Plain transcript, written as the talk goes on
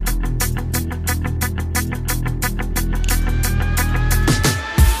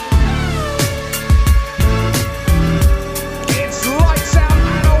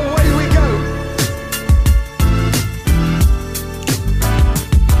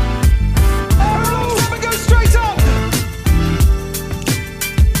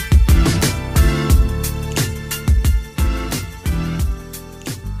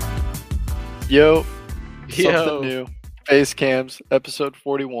Yo, something Yo, new. Face cams, episode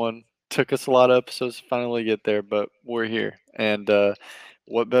 41. Took us a lot of episodes to finally get there, but we're here. And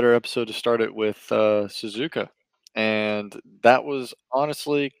what better episode to start it with Suzuka? And that was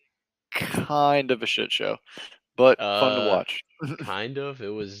honestly kind of a shit show, but fun to uh, watch. kind of. It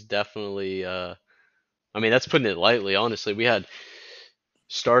was definitely. I mean, that's putting it lightly. Honestly, we had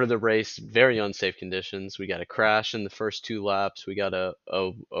started the race very unsafe conditions. We got a crash in the first two laps. We got a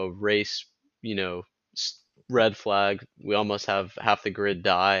race, you know, red flag. We almost have half the grid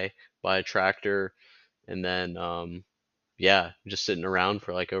die by a tractor, and then yeah, just sitting around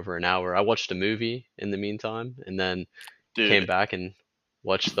for like over an hour. I watched a movie in the meantime, and then came Dude, back and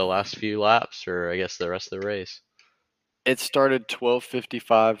watched the last few laps, or I guess the rest of the race. it started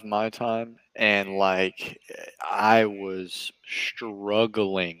 12:55 my time, and like I was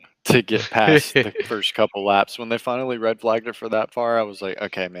struggling to get past the first couple laps. When they finally red flagged it for that far, I was like,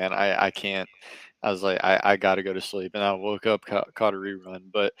 okay, man, I can't. I was like, I got to go to sleep, and I woke up, caught a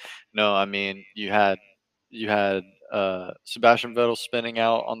rerun. But no, I mean, you had Sebastian Vettel spinning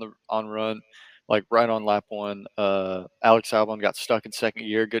out on the on run, like right on lap one. Alex Albon got stuck in second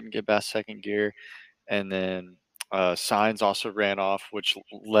gear, couldn't get past second gear, and then Signs also ran off, which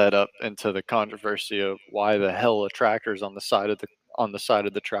led up into the controversy of why the hell a tractor's on the side of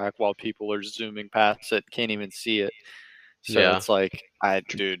the track while people are zooming past it, can't even see it. So Yeah. it's like,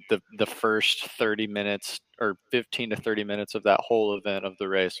 dude, the first 30 minutes or 15 to 30 minutes of that whole event of the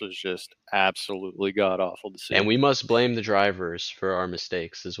race was just absolutely god awful to And see. we must blame the drivers for our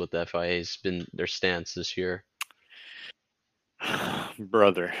mistakes, is what the FIA's been their stance this year.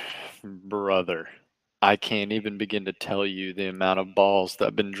 brother, brother. I can't even begin to tell you the amount of balls that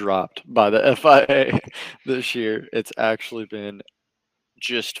have been dropped by the FIA this year. It's actually been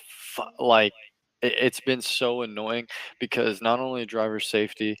just like it's been so annoying because not only driver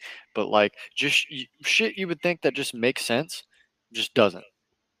safety, but like just shit you would think that just makes sense, just doesn't.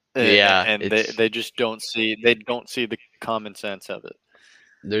 Yeah, And it's they don't see the common sense of it.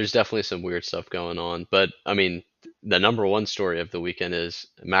 there's definitely some weird stuff going on, but I mean, the number one story of the weekend is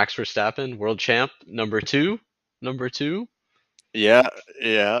Max Verstappen, world champ, number two. Yeah,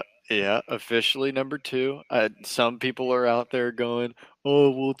 yeah, yeah. Officially number two. Some people are out there going, "Oh,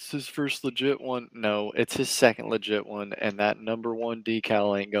 well, it's his first legit one." No, it's his second legit one, and that number one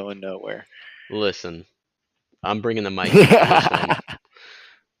decal ain't going nowhere. Listen, I'm bringing the mic in for this one.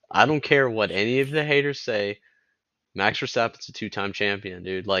 I don't care what any of the haters say. Max Verstappen's a two-time champion,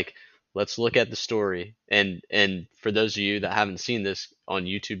 dude. Like, let's look at the story. And for those of you that haven't seen this on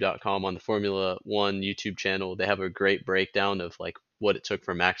YouTube.com on the Formula One YouTube channel, they have a great breakdown of like what it took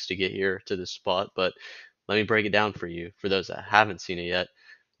for Max to get here to this spot. But let me break it down for you, for those that haven't seen it yet.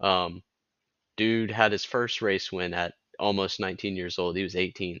 Um, Dude had his first race win at almost 19 years old. He was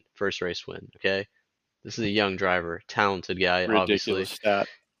 18, first race win. Okay, this is a young driver, talented guy, Ridiculous obviously. stat.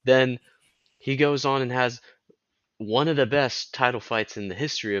 Then he goes on and has one of the best title fights in the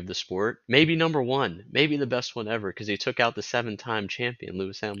history of the sport. Maybe number one, maybe the best one ever, because he took out the seven-time champion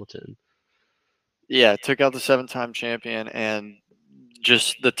Lewis Hamilton. Yeah, took out the seven-time champion, and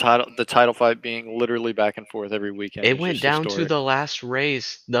just the title fight being literally back and forth every weekend It is went just down to historic. the last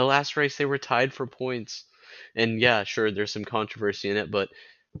race. The last race they were tied for points. And yeah, sure, there's some controversy in it, but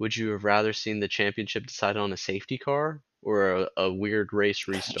would you have rather seen the championship decided on a safety car or a weird race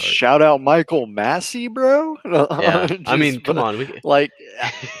restart? Shout out Michael Massey, bro. Yeah, I mean, Just come on, we like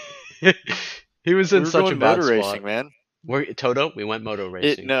he was we in were such a going bad motor spot. racing, man. We're Toto, we went moto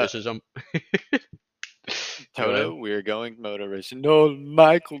It racing. no This is go ahead. Toto, we are going motor racing. No,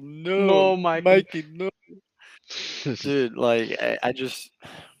 Michael, no, No, Michael. Mikey, no, dude. Like I just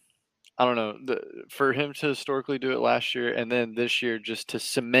I don't know. For him to historically do it last year and then this year just to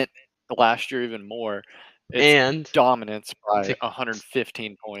cement last year even more, it's And dominance by to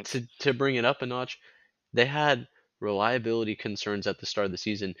 115 points. to bring it up a notch, they had reliability concerns at the start of the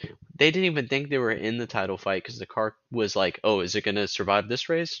season. They didn't even think they were in the title fight because the car was like, "Oh, is it going to survive this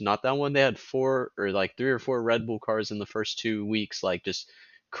race?" Not that one. They had four or like three or four Red Bull cars in the first 2 weeks, like just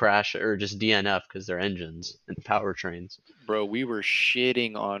crash or just DNF because their engines and powertrains. Bro, we were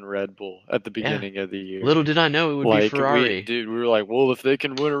shitting on Red Bull at the Yeah, beginning of the year. little did I know it would be Like Ferrari. we were like, well, if they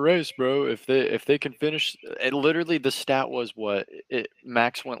can win a race, bro, if they can finish, and literally the stat was what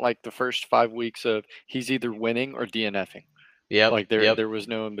Max went like the first 5 weeks of he's either winning or DNFing. Yep, Like there yep, there was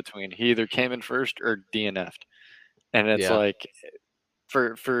no in between. He either came in first or DNF'd, and it's yeah, like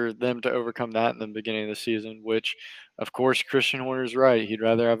for them to overcome that in the beginning of the season, which of course Christian Horner's right. He'd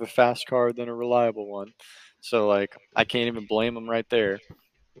rather have a fast car than a reliable one. So like I can't even blame him right there.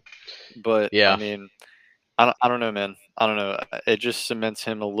 But I yeah. mean, I don't know, man. I don't know. It just cements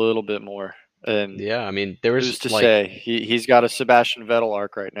him a little bit more. And Yeah, I mean, there was who's to like, say he's got a Sebastian Vettel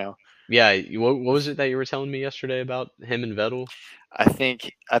arc right now? yeah, what was it that you were telling me yesterday about him and Vettel? I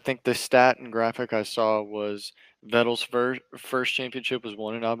think the stat and graphic I saw was Vettel's first championship was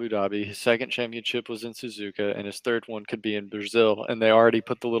won in Abu Dhabi. His second championship was in Suzuka, and his third one could be in Brazil. And they already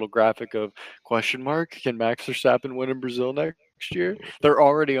put the little graphic of question mark: Can Max Verstappen win in Brazil next year? They're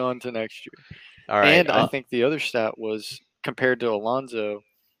already on to next year. All right, And I think the other stat was compared to Alonso,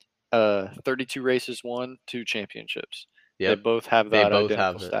 32 races won, two championships. They yep, both have they that both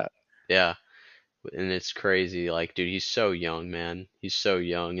identical have it. stat. Yeah, and it's crazy. Like, dude, he's so young, man. He's so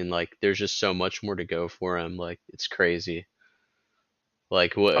young, and like, there's just so much more to go for him. Like, it's crazy.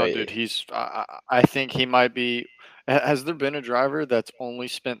 Like, what? Oh, dude, I think he might be. Has there been a driver that's only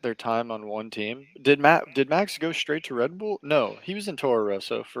spent their time on one team? Did Max go straight to Red Bull? No, he was in Toro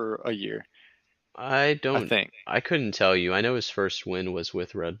Rosso for a year, I I don't. think. I couldn't tell you. I know his first win was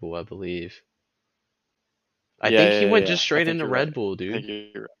with Red Bull, I believe. I Yeah, think he yeah, went yeah, just yeah. I straight think into you're right. Red Bull, I think dude,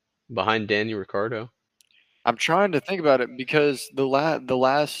 you're right. behind Danny Ricciardo. I'm trying to think about it because the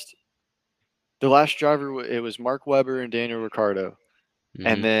last driver it was Mark Webber and Daniel Ricciardo,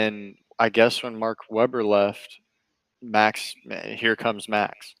 and Hmm. then I guess when Mark Webber left, here comes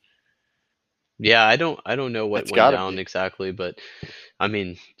Max. Yeah, I don't know what It's went got to down be. exactly, but I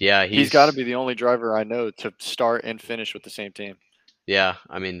mean, yeah, He's got to he's be the only driver I know to start and finish with the same team. yeah,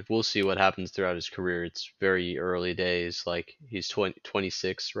 I mean, we'll see what happens throughout his career. It's very early days. Like he's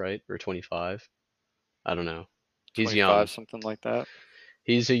 26, right? Or 25. I don't know. He's 25, young. something like that.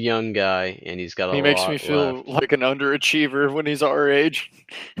 He's a young guy and he's got a He makes me lot feel left. like an underachiever when he's our age.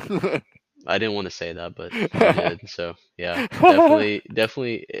 I didn't want to say that, but you did. So, yeah,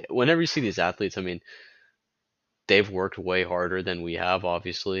 definitely whenever you see these athletes, I mean, they've worked way harder than we have,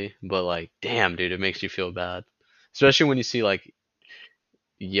 obviously, but like, damn, dude, it makes you feel bad. Especially when you see like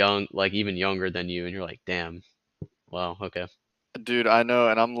young, like even younger than you and you're like, damn, wow, okay. Dude, I know,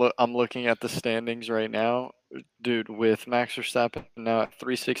 and I'm looking at the standings right now. Dude, with Max Verstappen now at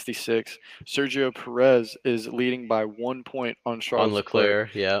 366, Sergio Perez is leading by 1 point on On Charles Leclerc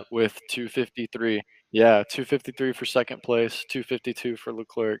Leclerc, yeah. with 253. Yeah, 253 for second place, 252 for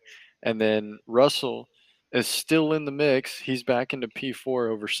Leclerc. And then Russell is still in the mix. He's back into P4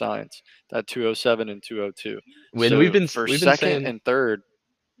 over Sainz at 207 and 202. When So for we've been second saying, and third,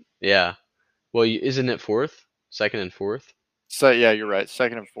 yeah. Well, isn't it fourth, second and fourth? so yeah, you're right.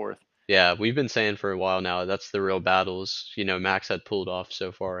 Second and fourth. Yeah, we've been saying for a while now that's the real battles. Max had pulled off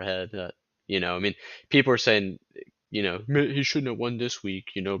so far ahead that, I mean, people are saying, he shouldn't have won this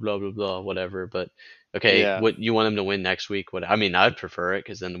week, blah, blah, blah, whatever. But okay, Yeah. what you want him to win next week? What I mean, I'd prefer it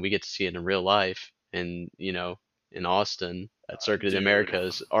because then we get to see it in real life and, in Austin at Circuit of the Dude,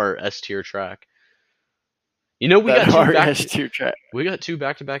 Americas, our S tier track. We got that two back RS to tier track. we got two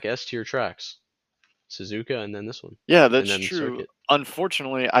back-to-back S tier tracks, Suzuka and then this one, Yeah, and that's then true. Circuit.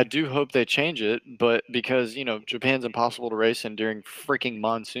 Unfortunately, I do hope they change it, but because, Japan's impossible to race in during freaking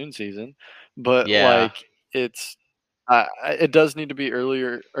monsoon season. But Yeah, like it's it does need to be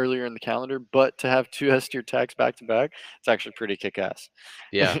earlier in the calendar, but to have two S tier tracks back to back, it's actually pretty kick ass.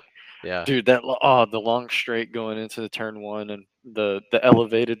 yeah, yeah. Dude, the long straight going into the turn one and the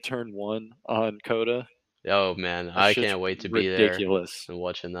elevated turn one on Coda, Oh man, that I shit's can't wait to be there ridiculous. and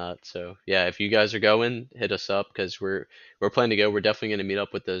watching that. So yeah, if you guys are going, hit us up because we're planning to go. We're definitely going to meet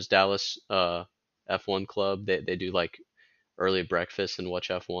up with those Dallas F1 club. They do like early breakfast and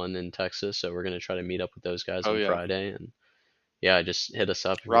watch F1 in Texas. So we're going to try to meet up with those guys Oh on yeah. Friday. And yeah, just hit us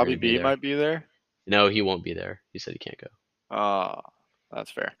up if you're going Robbie to be B there. might be there. No, he won't be there. He said he can't go. Ah,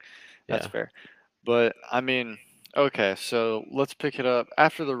 that's fair. That's Yeah. fair. But I mean, okay, so let's pick it up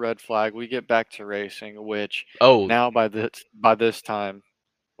after the red flag. We get back to racing, which Oh, now by this time,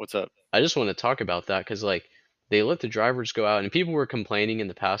 what's up? I just want to talk about that because like they let the drivers go out, and people were complaining in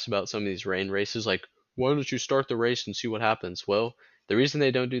the past about some of these rain races. Like, why don't you start the race and see what happens? Well, the reason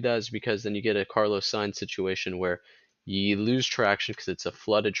they don't do that is because then you get a Carlos Sainz situation where you lose traction because it's a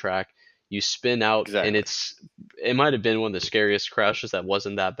flooded track. You spin out, and Exactly. it might have been one of the scariest crashes that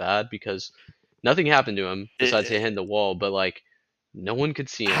wasn't that bad because nothing happened to him besides he hit the wall, but like no one could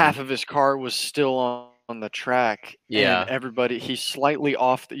see Half him. of his car was still on the track, and Yeah, he's slightly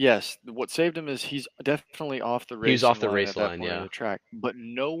off. Yes, what saved him is he's definitely off the he was off racing the line race at that line. point of Yeah, the track, but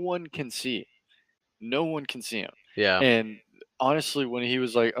no one can see. No one can see him. yeah, And honestly, when he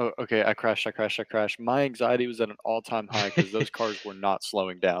was like, "Oh, okay, I crashed, I crashed, I crashed," my anxiety was at an all-time high because those cars were not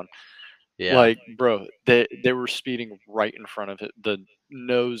slowing down. yeah. Like, bro, they were speeding right in front of the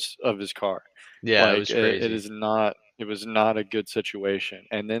nose of his car. Yeah, it Like, was it crazy. is not. It was not a good situation.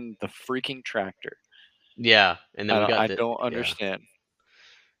 And then the freaking tractor. Yeah, and then I we don't, got I the don't yeah. understand.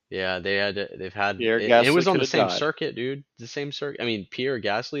 Yeah, they've had Pierre it was Gasly on could the have same died. circuit, dude. The same circuit. I mean, Pierre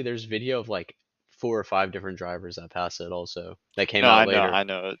Gasly, there's video of like 4 or 5 different drivers that passed it also that came No, out I know, later. I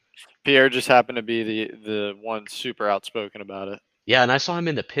know. Pierre just happened to be the one super outspoken about it. Yeah, and I saw him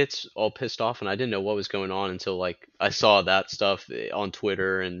in the pits all pissed off, and I didn't know what was going on until like I saw that stuff on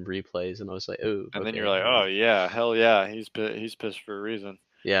Twitter and replays, and I was like, oh, And then you're okay, like, yeah. oh yeah, hell yeah, he's pissed for a reason.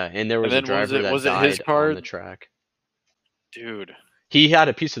 Yeah, and there And was a then what was driver it? that Was it his died car? on the track. Dude, He had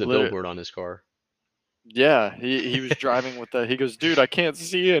a piece of the literally, billboard on his car. yeah, he was driving with that. He goes, dude, I can't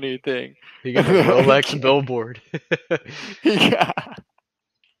see anything. He got a I Rolex can't. billboard. He got,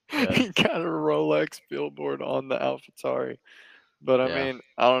 Yeah, he got a Rolex billboard on the AlphaTauri. But I yeah. mean,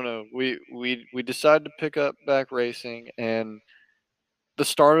 I don't know. We decided to pick up back racing, and the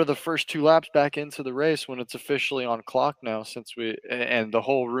start of the first 2 laps back into the race when it's officially on clock now, since and the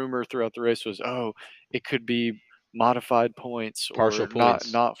whole rumor throughout the race was, "Oh, it could be modified points Partial or not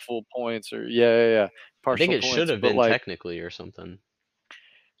points. not full points," or yeah, I think partial it should points. have But, been like, technically or something.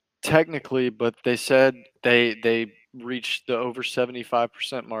 technically, but they said they reached the over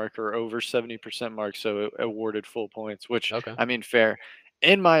 75% mark or over 70% mark, so it awarded full points, which, Okay. I mean, fair.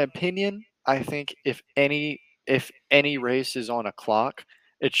 In my opinion, I think if any race is on a clock,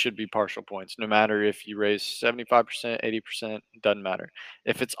 it should be partial points, no matter if you race 75%, 80%, doesn't matter.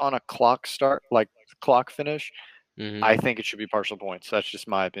 If it's on a clock start, like clock finish, Hmm. I think it should be partial points. That's just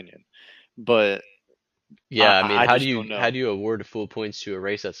my opinion. But Yeah, I mean, I just don't know. how do you award full points to a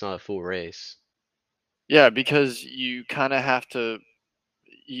race that's not a full race? Yeah, because you kind of have to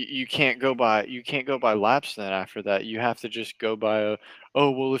you can't go by laps then after that. You have to just go by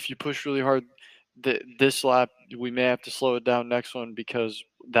oh well, if you push really hard this lap, we may have to slow it down next one because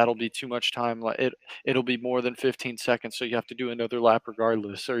that'll be too much time. Like it'll be more than 15 seconds, so you have to do another lap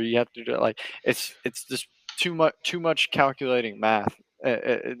regardless, or you have to do like it's just too much calculating math.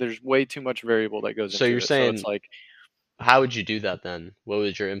 There's way too much variable that goes So into you're it. So it's saying, like how would you do that then? What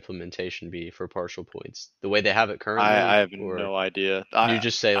would your implementation be for partial points? The way they have it I currently, have or no idea. you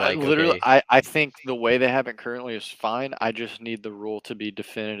just say I like, literally okay, I think the way they have it currently is fine. I just need the rule to be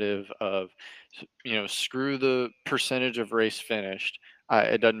definitive of, screw the percentage of race finished.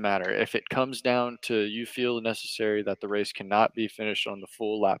 It doesn't matter. If it comes down to you feel necessary that the race cannot be finished on the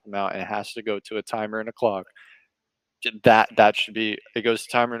full lap amount and it has to go to a timer and a clock, that should be it goes to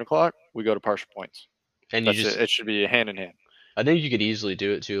timer and a clock, we go to partial points. and you That's it. just, It should be hand in hand. I think you could easily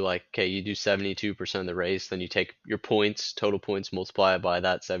do it too. Like, okay, you do 72% of the race, then you take your points, total points, multiply it by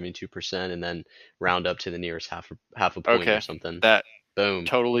that 72%, and then round up to the nearest half a point or Okay. something. That Boom,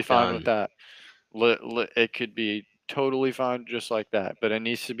 totally fine with done. that. It could be totally fine just like that, but it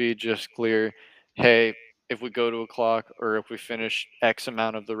needs to be just clear. Hey, if we go to a clock or if we finish X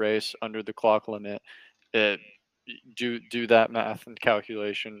amount of the race under the clock limit, it, do that math and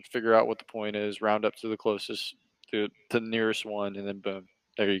calculation, figure out what the point is, round up to the closest, to the nearest one, and then boom,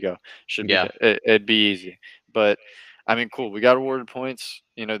 there you go. Should be Yeah, it'd be easy, but. I mean, cool. We got awarded points.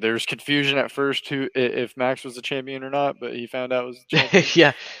 There's confusion at first who if Max was the champion or not, but he found out was the champion.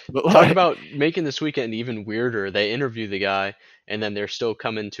 yeah. But Talk like, about making this weekend even weirder. They interview the guy, and then they're still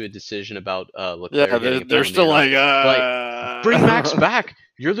coming to a decision about yeah, Leclerc they're getting a they're penalty still or not. like, Like, bring Max back.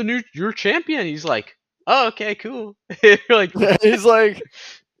 You're champion. He's like, oh, okay, cool. You're like, he's like,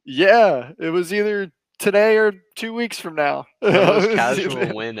 yeah, it was either today or 2 weeks from now. the most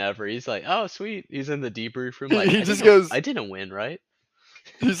casual win ever. He's like, oh, sweet. He's in the debrief room. Like, He just goes, I didn't win, right?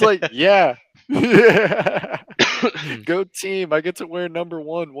 he's like, yeah, yeah, go team! I get to wear number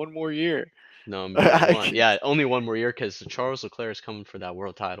one more year. Number I one. can- Yeah, only one more year because Charles Leclerc is coming for that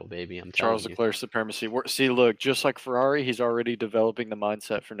world title, baby. I'm telling Charles you. Leclerc supremacy. See, look, just like Ferrari, he's already developing the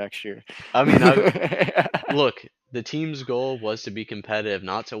mindset for next year. I mean, I look. The team's goal was to be competitive,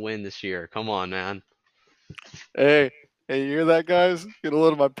 not to win this year. Come on, man. Hey, hey, you hear that, guys? Get a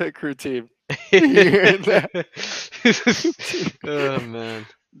load of my pit crew team. You hear that? Oh man.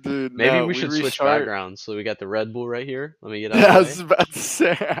 Dude, Maybe no, we we should switch restart. backgrounds. So we got the Red Bull right here. Let me get out of the I way. was about to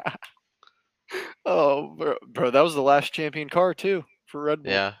say. Oh, bro, that was the last champion car too for Red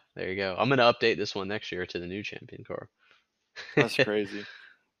Bull. Yeah, there you go. I'm gonna update this one next year to the new champion car. That's crazy.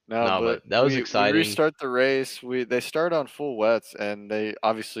 No, No, but but that was we exciting. restart the race. They start on full wets, and they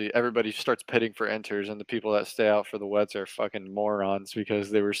obviously everybody starts pitting for inters, and the people that stay out for the wets are fucking morons because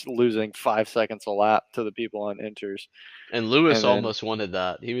they were losing 5 seconds a lap to the people on inters. And Lewis And then, almost wanted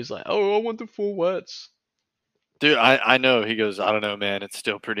that. He was like, "Oh, I want the full wets." dude, I know he goes. I don't know, man. It's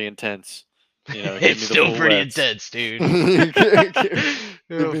still pretty intense. Give It's me the still full pretty wets. intense, dude. Give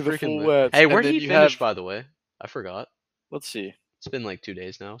Oh, me the freaking full Lewis. wets, Hey, and where'd then he you have. finish, by the way? I forgot. Let's see. It's been like 2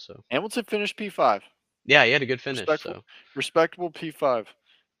 days now, so Hamilton finished P5. yeah, he had a good finish. Respectful, So respectable P5.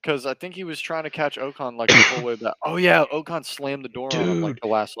 because I think he was trying to catch Ocon like the whole way back. Oh yeah, Ocon slammed the door on him like Dude, the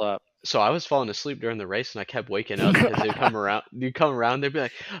last lap. so I was falling asleep during the race and I kept waking up because they'd come around, they'd be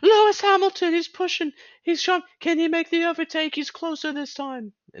like, Lewis Hamilton, he's pushing, he's trying, can he make the overtake? He's closer this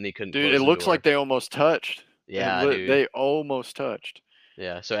time. And he couldn't Dude, it close the looks like door. they almost touched. Yeah, dude. They almost touched.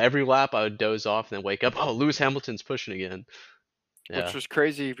 Yeah. So every lap I would doze off and then wake up. Oh, Lewis Hamilton's pushing again. Which Yeah. was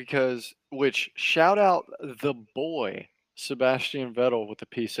crazy because which shout out the boy Sebastian Vettel with the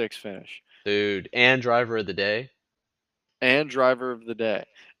P6 finish Dude. And driver of the day. and driver of the day.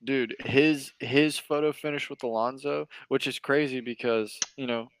 Dude, his photo finish with Alonso, which is crazy because,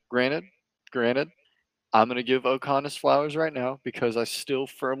 granted, I'm going to give Ocon his flowers right now because I still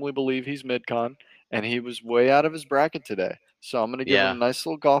firmly believe he's mid-con and he was way out of his bracket today. So I'm going to give him Yeah. a nice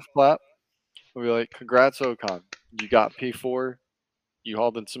little golf clap. We'll be like, "Congrats Ocon. You got P4. You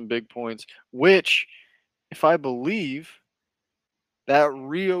hauled in some big points," which if I believe, that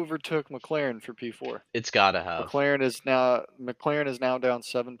re-overtook McLaren for P4. It's gotta have. McLaren is now down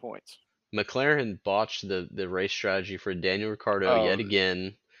 7 points. McLaren botched the race strategy for Daniel Ricciardo yet Oh,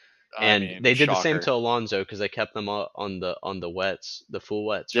 again. I And mean, they did the same shocker. to Alonso because they kept them on the wets, the full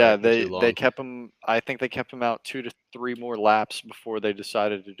wets, Yeah, right, for too they long. kept him. I think they kept him out 2 to 3 more laps before they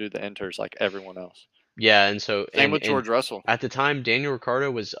decided to do the inters like everyone else. Yeah, and so Same with and George Russell. at the time Daniel Ricciardo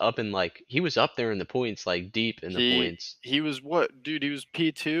was up in like he was up there in the points, like deep in the He points. he was what, dude? He was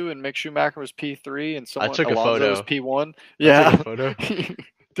P2 and Mick Schumacher was P3 and I someone took a Alonso was photo. P1. I took a Yeah, photo. I was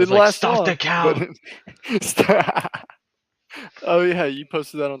didn't like, last stop the long, but count. oh yeah, you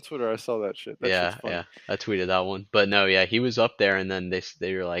posted that on Twitter. I saw that shit. That shit's Yeah, funny. yeah, I tweeted that one. But no, yeah, he was up there, and then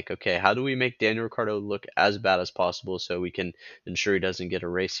they were like, okay, how do we make Daniel Ricciardo look as bad as possible so we can ensure he doesn't get a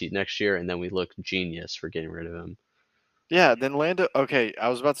race seat next year, and then we look genius for getting rid of him. Yeah, then Lando. Okay, I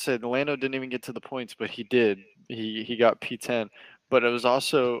was about to say Lando didn't even get to the points, but he did. He got P10, but it was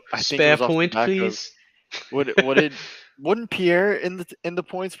also I think it Spare was off the point, back of please. what did wasn't Pierre in the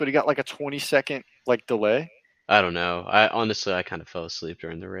points, but he got like a 20-second like delay. I don't know. I honestly, I kind of fell asleep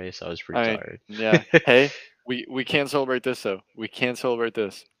during the race. I was pretty I mean, tired. yeah. Hey, we can't celebrate this though. We can't celebrate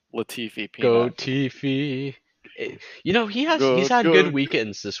this. Latifi Go P9. Tiffy. You know he's Good, had good good.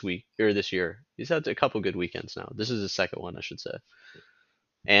 weekends this week or this year. He's had a couple good weekends now. This is his second one, I should say.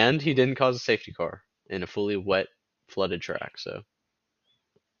 And he didn't cause a safety car in a fully wet, flooded track. So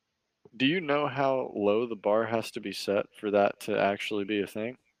Do you know how low the bar has to be set for that to actually be a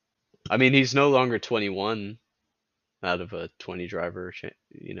thing? I mean, he's no longer 21 out of a 20 driver,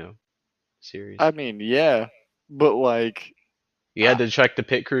 series. I mean, yeah, but like, You uh, had to check the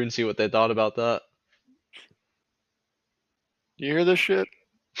pit crew and see what they thought about that. you hear this shit?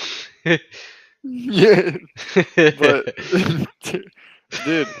 Yeah, but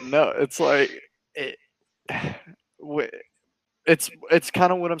dude, no, it's like it. It's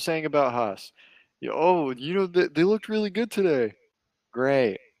kind of what I'm saying about Haas. Oh, they looked really good today.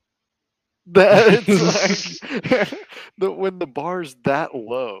 Great. That's like when the bar's that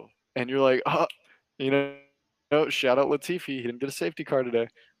low, and you're like, you know, shout out Latifi. He didn't get a safety car today.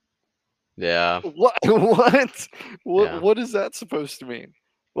 Yeah, What? What? What? yeah. What is that supposed to mean?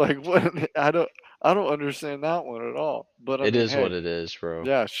 Like, what? I don't understand that one at all. But I It mean, is what hey, it is, bro.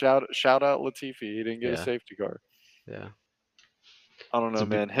 yeah, shout out Latifi. He didn't get a Yeah, safety car. yeah. I don't It's know, a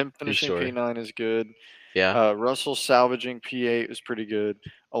man. Him good finishing story. P9 is good. Yeah. Russell salvaging P8 is pretty good.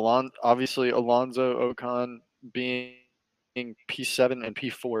 Obviously Alonso Ocon being P7 and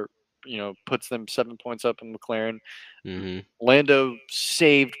P4, puts them 7 points up in McLaren. Mhm. Lando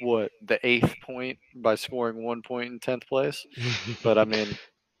saved the eighth point by scoring 1 point in 10th place. But I mean,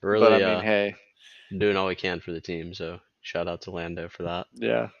 Really, hey, doing all we can for the team. So shout out to Lando for that.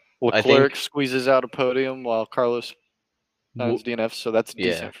 yeah. I Leclerc think. squeezes out a podium while Carlos signs wh- DNF, so that's Yeah.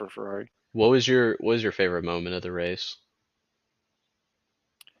 decent for Ferrari. What was your favorite moment of the race?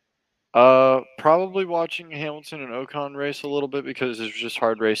 Probably watching Hamilton and Ocon race a little bit because it was just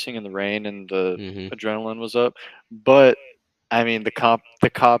hard racing in the rain and the Mhm. adrenaline was up. But I mean, the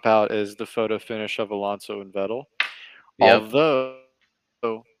cop out is the photo finish of Alonso and Vettel. Yep. Although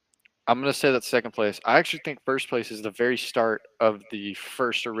I'm gonna say that second place. I actually think first place is the very start of the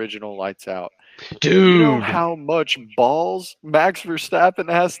first original Lights Out. You know Dude. how much balls Max Verstappen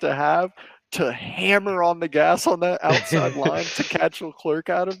has to have to hammer on the gas on that outside line to catch Leclerc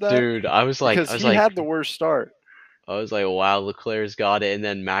out of that? Dude, I was like, Because he had the worst start. wow, Leclerc's got it, and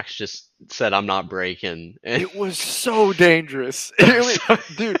then Max just said, "I'm not breaking." And It was so dangerous. so-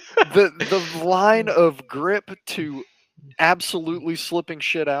 Dude, the line of grip to absolutely slipping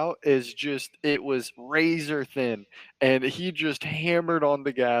shit out is just it was razor thin, and he just hammered on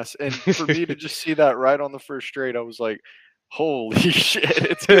the gas, and for me to just see that right on the first straight, I was like, holy shit,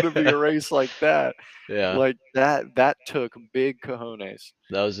 it's gonna be a race like that. Yeah, Like that took big cojones.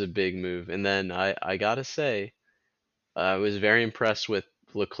 that was a big move. And then I gotta say, I was very impressed with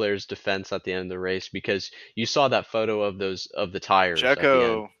Leclerc's defense at the end of the race because you saw that photo of those of the tires at the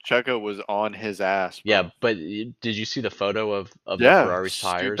end. Checo was on his ass, Yeah, bro. but did you see the photo of the Yeah, Ferrari's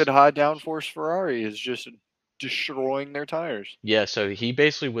stupid tires? high downforce Ferrari is just destroying their tires. Yeah, so he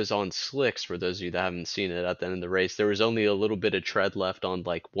basically was on slicks for those of you that haven't seen it at the end of the race. There was only a little bit of tread left on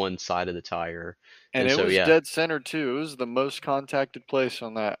like one side of the tire. And And it so was yeah, dead center too. It was the most contacted place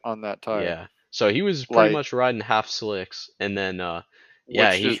on that tire. yeah. So he was pretty Like, much riding half slicks and then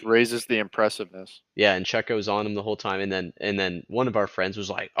yeah, which just raises the impressiveness. yeah, and Checo's on him the whole time and then one of our friends was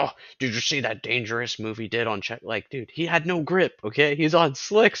like, "Oh, did you see that dangerous move he did on Checo?" Like, dude, he had no grip, okay? He's on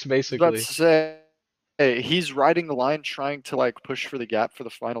slicks I was about to basically. say, hey, he's riding the line trying to like push for the gap for the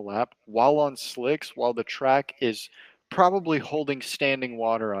final lap while on slicks, while the track is probably holding standing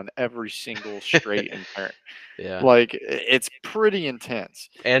water on every single straight and turn. Yeah. Like it's pretty intense.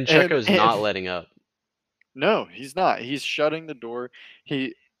 And Checo's And not letting up. no, he's not. He's shutting the door.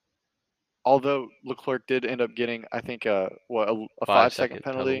 He Although Leclerc did end up getting, I think, a 5 second 5 second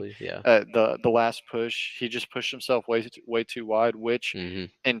penalty penalty, yeah. at the last push. He just pushed himself way too wide, which Mhm.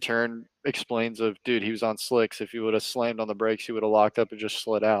 in turn explains of dude, he was on slicks. If he would have slammed on the brakes, he would have locked up and just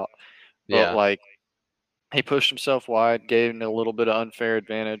slid out. But Yeah. like he pushed himself wide, gave him a little bit of unfair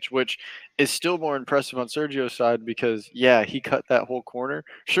advantage, which is still more impressive on Sergio's side because yeah, he cut that whole corner.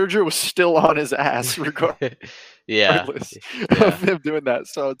 Sergio was still on his ass Yeah. regardless Yeah. of him doing that.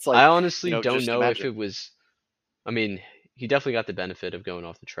 So it's I like, honestly don't just know if imagine. it was I mean, he definitely got the benefit of going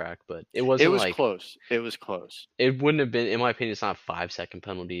off the track, but it It wasn't was like close. It was close. it wouldn't have been in my opinion it's not a 5 second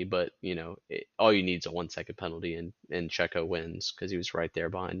penalty, but all you need is a 1 second penalty and Checo wins because he was right there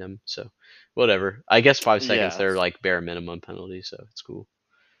behind him. So whatever. I guess 5 seconds Yeah. they're like bare minimum penalty, so it's cool.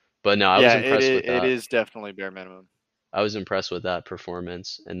 But no, I was Yeah, impressed with it that. is definitely bare minimum. I was impressed with that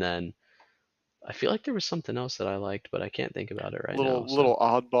performance. And then I feel like there was something else that I liked, but I can't think about it right now. So Little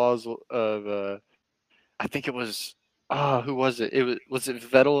oddballs of I think it was who was it? Was it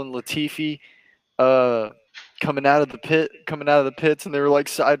Vettel and Latifi uh coming out of the pits and they were like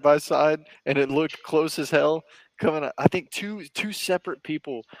side by side and it looked close as hell coming I think two separate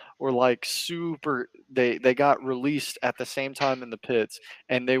people were like super they got released at the same time in the pits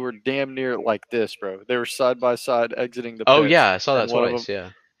and they were damn near like this, bro. They were side by side exiting the oh pits yeah, I saw and that one of them twice.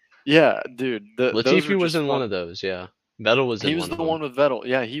 Yeah, yeah, dude, those Latifi were was just in one fun. of those. Yeah, Vettel was He in was one of the them. one with Vettel.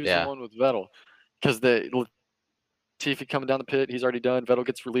 Yeah, he was the Yeah, one with Vettel because the Latifi coming down the pit, he's already done. Vettel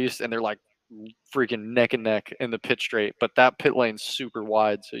gets released, and they're like freaking neck and neck in the pit straight. But that pit lane's super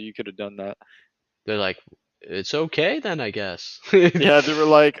wide, so you could have done that. they're like, it's okay then, I guess. Yeah, they were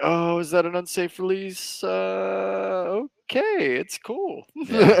like, "Oh, is that an unsafe release? Okay, it's cool."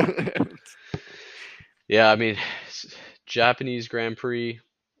 Yeah, yeah. I mean, Japanese Grand Prix.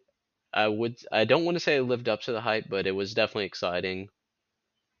 I don't want to say it lived up to the hype, but it was definitely exciting.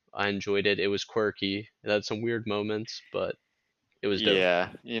 I enjoyed it. It was quirky. It had some weird moments, but it was dope. Yeah,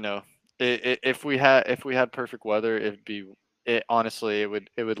 if we had perfect weather, it'd be it honestly it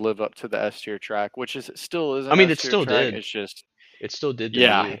would live up to the S tier track, which is still is I an mean, S it tier still track. did. It's just It still did to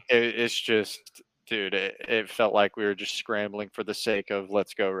yeah, me. it's just dude, it felt like we were just scrambling for the sake of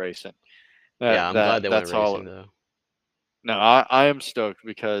let's go racing. Yeah, I'm glad they went That's all. racing though. No, I am stoked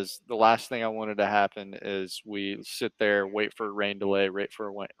because the last thing I wanted to happen is we sit there, wait for a rain delay, wait for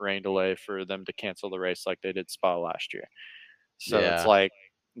a rain delay for them to cancel the race like they did Spa last year. So it's Yeah, like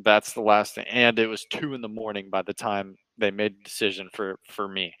that's the last thing, and it was 2 in the morning by the time they made the decision for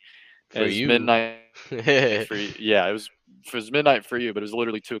me. It for was you. midnight for you. Yeah, it was midnight for you, but it was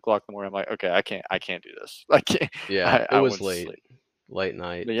literally 2 o'clock in the morning. I'm like, okay, I can't do this. I can't. Yeah, it I was went to late, sleep. late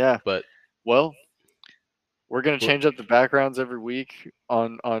night, But yeah, but well, we're gonna we're, change up the backgrounds every week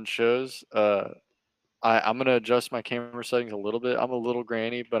on shows. I'm gonna adjust my camera settings a little bit. I'm a little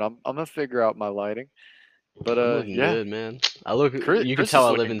grainy, but I'm gonna figure out my lighting. But I'm looking yeah, good, man. I look. Chris, You can Chris tell is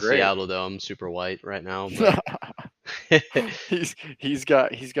I live looking in great. Seattle though. I'm super white right now, but He's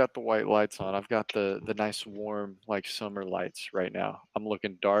got the white lights on. I've got the nice warm like summer lights right now. I'm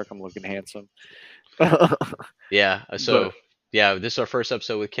looking dark. I'm looking handsome. yeah. But So yeah, this is our first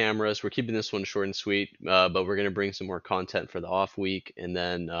episode with cameras. We're keeping this one short and sweet, but we're gonna bring some more content for the off week, and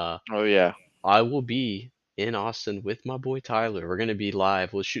then oh yeah, I will be in Austin with my boy Tyler. We're gonna be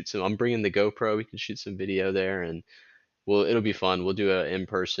live. We'll shoot some. I'm bringing the GoPro. We can shoot some video there, and it'll be fun. We'll do a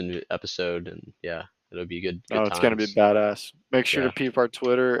in-person episode, and yeah, it'll be good oh it's gonna be times. badass. Make sure to Yeah, peep our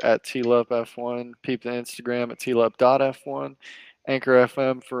Twitter at TLUPF1. Peep the Instagram at TLUP.F1. Anchor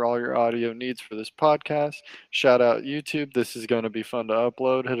FM for all your audio needs for this podcast. Shout out YouTube. This is going to be fun to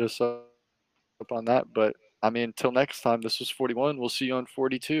upload. Hit us up on that. But I mean, until next time, this was 41. We'll see you on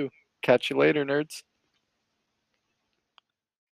 42. Catch you later, nerds.